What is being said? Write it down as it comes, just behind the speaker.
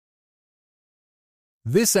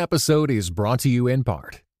This episode is brought to you in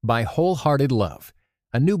part by Wholehearted Love,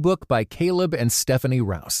 a new book by Caleb and Stephanie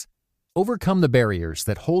Rouse. Overcome the barriers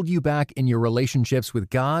that hold you back in your relationships with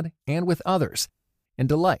God and with others, and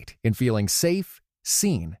delight in feeling safe,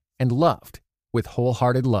 seen, and loved with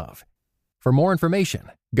Wholehearted Love. For more information,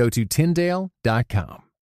 go to Tyndale.com.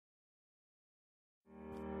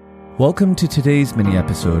 Welcome to today's mini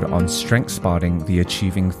episode on Strength Spotting, the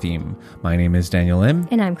Achieving Theme. My name is Daniel M.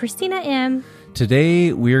 And I'm Christina M.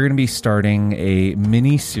 Today, we're going to be starting a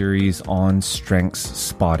mini series on strengths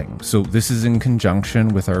spotting. So this is in conjunction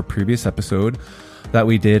with our previous episode that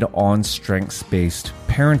we did on strengths-based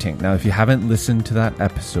parenting. Now, if you haven't listened to that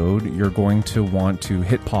episode, you're going to want to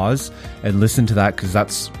hit pause and listen to that because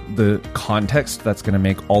that's the context that's going to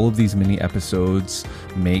make all of these mini episodes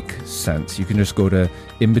make sense. You can just go to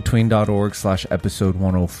inbetween.org/episode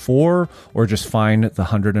 104 or just find the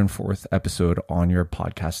 104th episode on your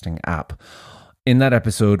podcasting app. In that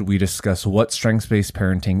episode, we discuss what strengths-based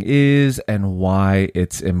parenting is and why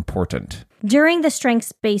it's important. During the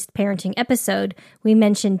strengths-based parenting episode, we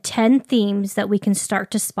mentioned 10 themes that we can start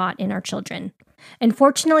to spot in our children.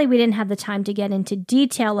 Unfortunately, we didn't have the time to get into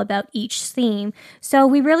detail about each theme, so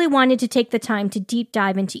we really wanted to take the time to deep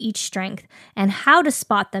dive into each strength and how to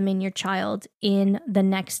spot them in your child in the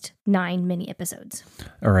next 9 mini episodes.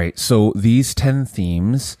 All right, so these 10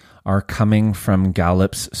 themes are coming from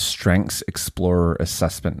Gallup's Strengths Explorer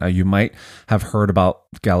assessment. Now, you might have heard about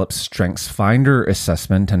Gallup's Strengths Finder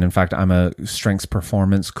assessment, and in fact, I'm a strengths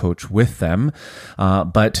performance coach with them.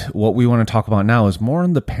 But what we want to talk about now is more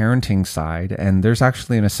on the parenting side, and there's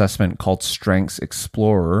actually an assessment called Strengths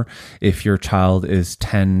Explorer. If your child is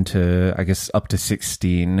 10 to, I guess, up to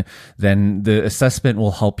 16, then the assessment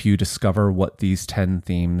will help you discover what these 10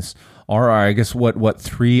 themes or I guess what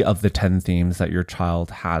 3 of the 10 themes that your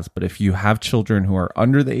child has. But if you have children who are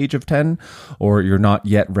under the age of 10 or you're not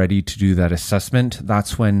yet ready to do that assessment,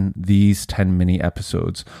 that's when these 10 mini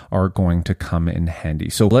episodes are going to come in handy.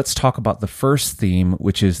 So let's talk about the first theme,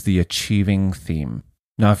 which is the achieving theme.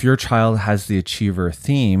 Now, if your child has the achiever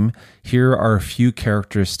theme, here are a few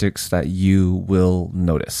characteristics that you will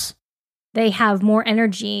notice. They have more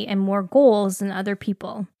energy and more goals than other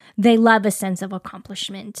people. They love a sense of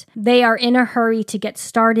accomplishment. They are in a hurry to get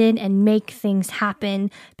started and make things happen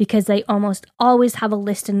because they almost always have a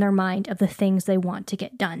list in their mind of the things they want to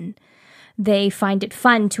get done. They find it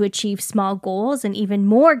fun to achieve small goals and even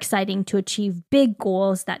more exciting to achieve big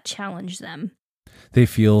goals that challenge them. They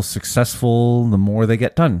feel successful the more they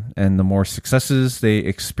get done, and the more successes they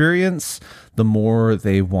experience, the more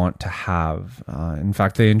they want to have. In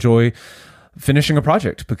fact, they enjoy finishing a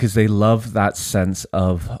project because they love that sense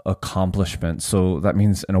of accomplishment. So that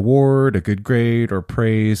means an award, a good grade, or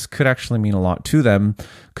praise could actually mean a lot to them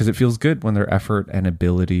because it feels good when their effort and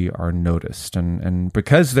ability are noticed. And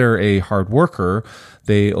because they're a hard worker,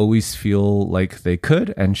 they always feel like they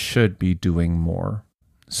could and should be doing more.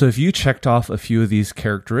 So if you checked off a few of these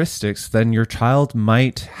characteristics, then your child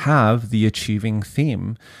might have the achieving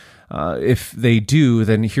theme. If they do,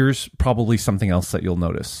 then here's probably something else that you'll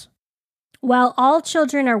notice. While all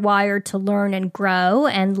children are wired to learn and grow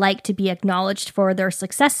and like to be acknowledged for their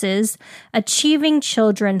successes, achieving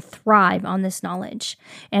children thrive on this knowledge.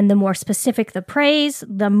 And the more specific the praise,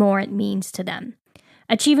 the more it means to them.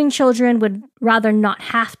 Achieving children would rather not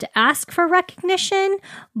have to ask for recognition,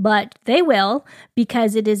 but they will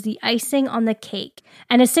because it is the icing on the cake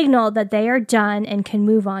and a signal that they are done and can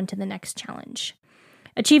move on to the next challenge.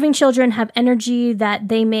 Achieving children have energy that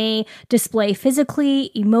they may display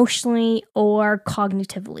physically, emotionally, or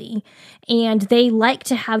cognitively, and they like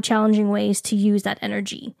to have challenging ways to use that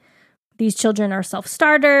energy. These children are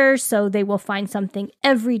self-starters, so they will find something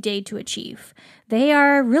every day to achieve. They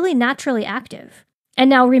are really naturally active. And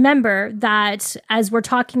now remember that as we're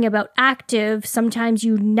talking about active, sometimes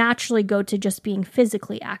you naturally go to just being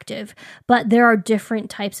physically active, but there are different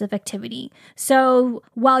types of activity. So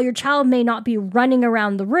while your child may not be running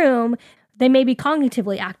around the room, they may be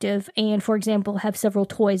cognitively active and, for example, have several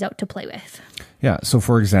toys out to play with. Yeah. So,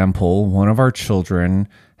 for example, one of our children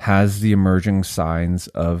has the emerging signs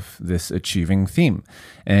of this achieving theme.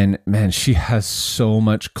 And man, she has so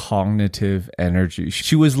much cognitive energy.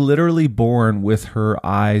 She was literally born with her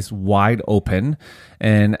eyes wide open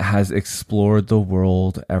and has explored the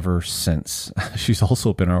world ever since. She's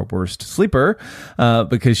also been our worst sleeper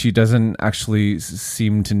because she doesn't actually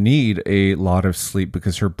seem to need a lot of sleep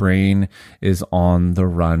because her brain is on the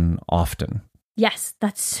run often. Yes,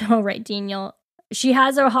 that's so right, Daniel. She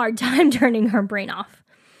has a hard time turning her brain off.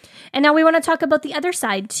 And now we want to talk about the other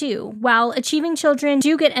side too. While achieving children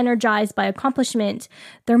do get energized by accomplishment,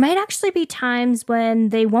 there might actually be times when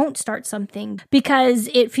they won't start something because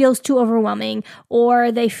it feels too overwhelming or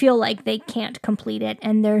they feel like they can't complete it,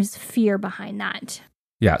 and there's fear behind that.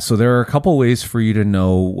 Yeah, so there are a couple ways for you to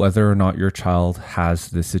know whether or not your child has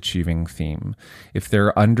this achieving theme. If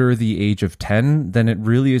they're under the age of 10, then it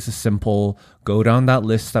really is a simple go down that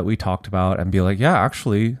list that we talked about and be like, yeah,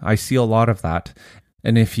 actually, I see a lot of that.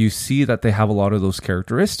 And if you see that they have a lot of those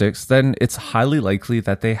characteristics, then it's highly likely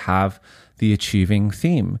that they have the achieving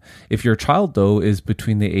theme. If your child, though, is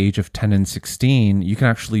between the age of 10 and 16, you can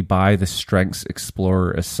actually buy the Strengths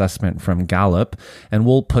Explorer assessment from Gallup, and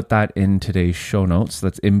we'll put that in today's show notes.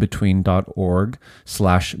 That's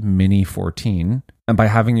inbetween.org/mini14. And by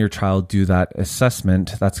having your child do that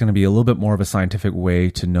assessment, that's going to be a little bit more of a scientific way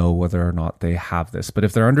to know whether or not they have this. But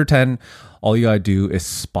if they're under 10, all you got to do is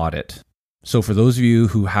spot it. So for those of you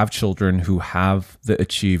who have children who have the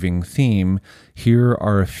achieving theme, here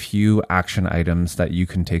are a few action items that you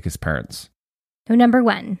can take as parents. So number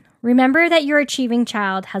 1, remember that your achieving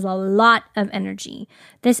child has a lot of energy.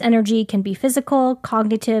 This energy can be physical,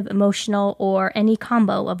 cognitive, emotional, or any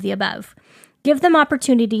combo of the above. Give them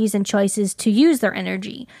opportunities and choices to use their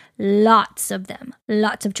energy. Lots of them.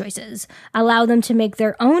 Lots of choices. Allow them to make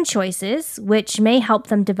their own choices, which may help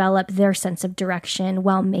them develop their sense of direction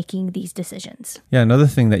while making these decisions. Yeah, another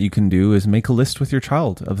thing that you can do is make a list with your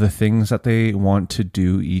child of the things that they want to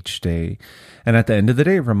do each day. And at the end of the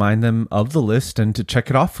day, remind them of the list and to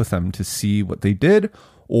check it off with them to see what they did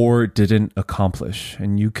or didn't accomplish.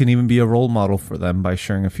 And you can even be a role model for them by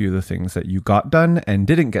sharing a few of the things that you got done and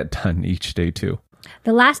didn't get done each day too.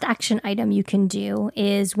 The last action item you can do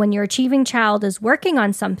is when your achieving child is working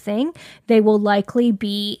on something, they will likely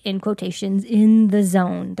be, in quotations, in the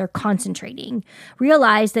zone. They're concentrating.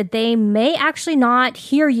 Realize that they may actually not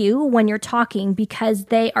hear you when you're talking because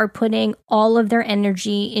they are putting all of their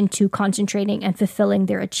energy into concentrating and fulfilling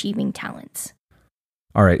their achieving talents.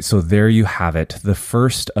 All right, so there you have it, the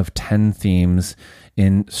first of 10 themes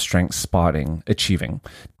in strength spotting, achieving.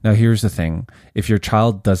 Now, here's the thing. If your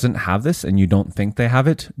child doesn't have this and you don't think they have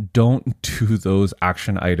it, don't do those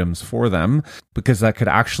action items for them because that could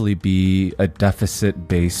actually be a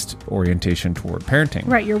deficit-based orientation toward parenting.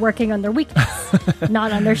 Right, you're working on their weakness,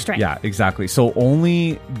 not on their strength. Yeah, exactly. So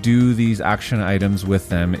only do these action items with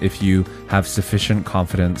them if you have sufficient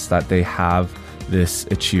confidence that they have this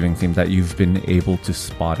achieving theme, that you've been able to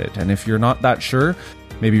spot it. And if you're not that sure,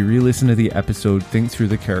 maybe re-listen to the episode, think through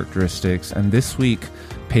the characteristics, and this week,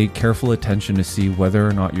 pay careful attention to see whether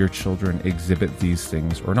or not your children exhibit these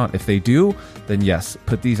things or not. If they do, then yes,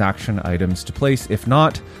 put these action items to place. If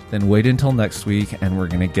not, then wait until next week, and we're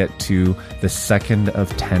going to get to the second of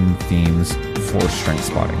 10 themes for strength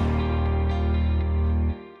spotting.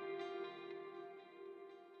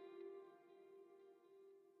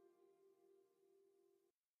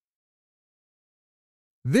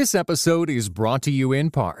 This episode is brought to you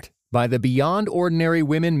in part by the Beyond Ordinary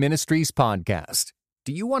Women Ministries podcast.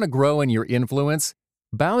 Do you want to grow in your influence?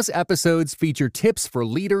 Bow's episodes feature tips for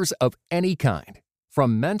leaders of any kind,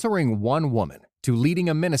 from mentoring one woman to leading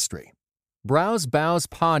a ministry. Browse Bow's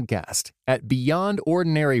podcast at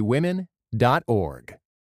beyondordinarywomen.org.